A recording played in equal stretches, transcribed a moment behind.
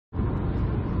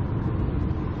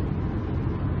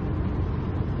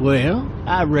Well,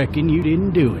 I reckon you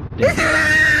didn't do it then.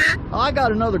 I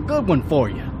got another good one for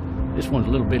you. This one's a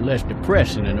little bit less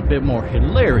depressing and a bit more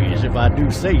hilarious, if I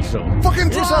do say so. Fucking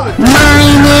drive!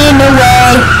 Mine in a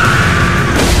way.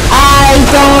 I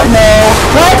don't know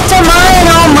what's a mine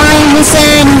or minus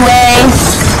anyway.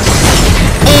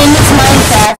 And it's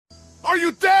Minecraft. Are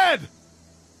you dead?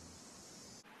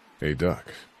 Hey,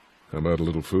 Doc. How about a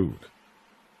little food?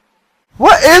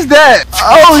 What is that?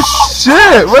 Oh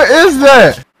shit! What is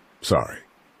that? Sorry.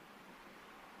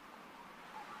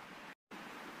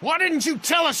 Why didn't you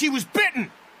tell us he was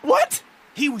bitten? What?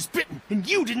 He was bitten, and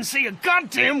you didn't say a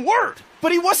goddamn word!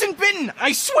 But he wasn't bitten,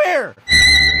 I swear!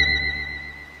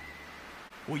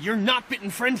 Well, your not-bitten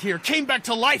friend here came back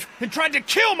to life and tried to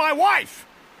kill my wife!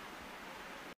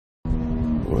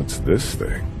 What's this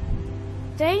thing?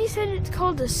 Daddy said it's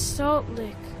called a salt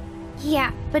lick.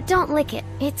 Yeah, but don't lick it.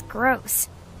 It's gross.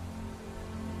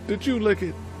 Did you lick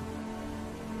it?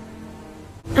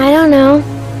 I don't know.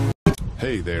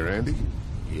 Hey there, Andy.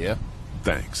 Yeah.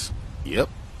 Thanks. Yep.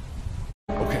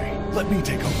 Okay, let me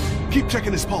take over. Keep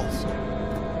checking his pulse.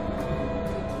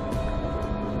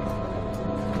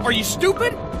 Are you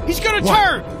stupid? He's gonna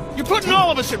turn! You're putting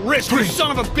all of us at risk, you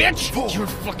son of a bitch! You're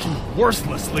fucking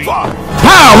worthless, Lee. Pow!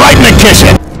 Right in the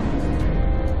kitchen!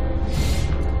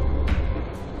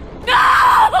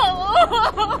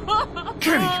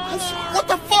 Kenny, what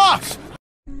the fuck?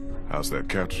 How's that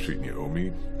couch treating you,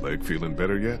 homie? Leg feeling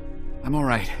better yet? I'm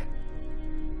alright.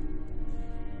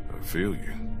 I feel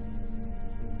you.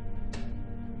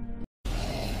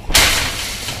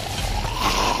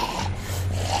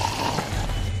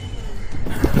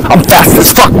 I'm fast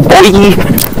as fuck,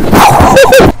 boy!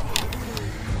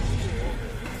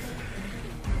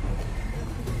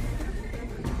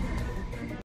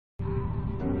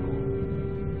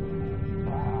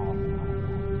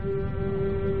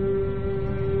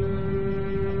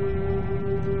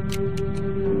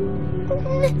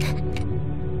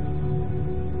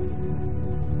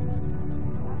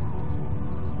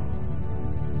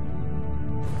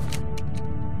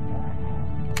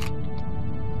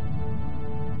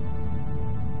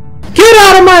 Get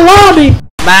out of my lobby!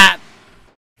 Bye.